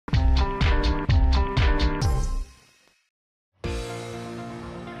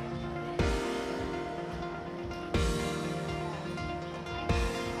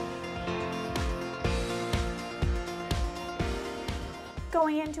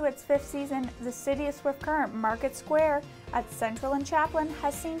Going into its 5th season, the City of Swift Current Market Square at Central and Chaplin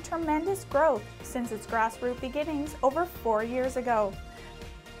has seen tremendous growth since its grassroots beginnings over 4 years ago.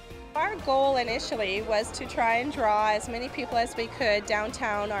 Our goal initially was to try and draw as many people as we could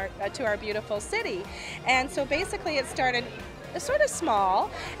downtown to our beautiful city. And so basically it started sort of small,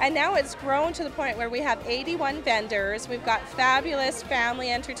 and now it's grown to the point where we have 81 vendors. We've got fabulous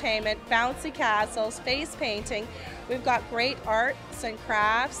family entertainment, bouncy castles, face painting. We've got great arts and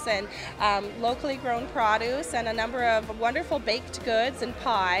crafts and locally grown produce and a number of wonderful baked goods and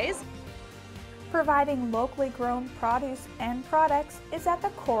pies. Providing locally grown produce and products is at the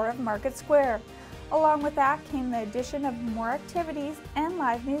core of Market Square. Along with that came the addition of more activities and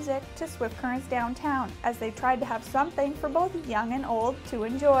live music to Swift Current's downtown, as they tried to have something for both young and old to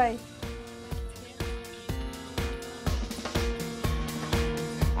enjoy.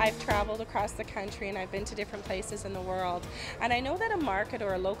 I've traveled across the country and I've been to different places in the world, and I know that a market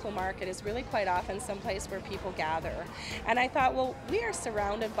or a local market is really quite often someplace where people gather. And I thought, well, we are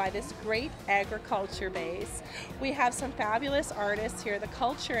surrounded by this great agriculture base. We have some fabulous artists here. The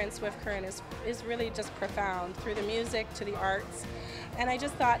culture in Swift Current is really just profound, through the music to the arts. And I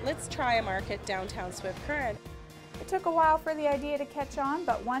just thought, let's try a market downtown Swift Current. It took a while for the idea to catch on,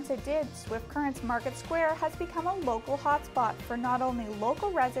 but once it did, Swift Current's Market Square has become a local hotspot for not only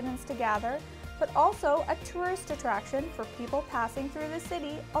local residents to gather, but also a tourist attraction for people passing through the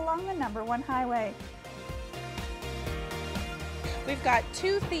city along the #1 highway. We've got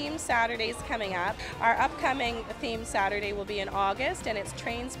 2 theme Saturdays coming up. Our upcoming theme Saturday will be in August, and it's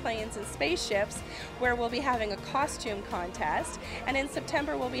Trains, Planes, and Spaceships, where we'll be having a costume contest. And in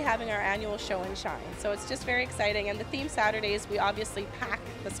September, we'll be having our annual show and shine. So it's just very exciting. And the theme Saturdays, we obviously pack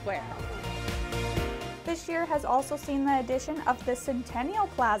the square. This year has also seen the addition of the Centennial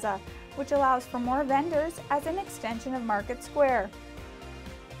Plaza, which allows for more vendors as an extension of Market Square.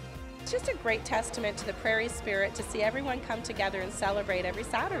 It's just a great testament to the prairie spirit to see everyone come together and celebrate every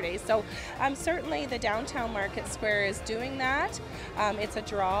Saturday. So certainly the downtown Market Square is doing that. It's a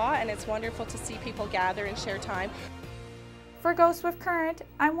draw, and it's wonderful to see people gather and share time. For Go Swift Current,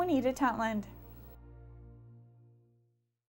 I'm Juanita Tutland.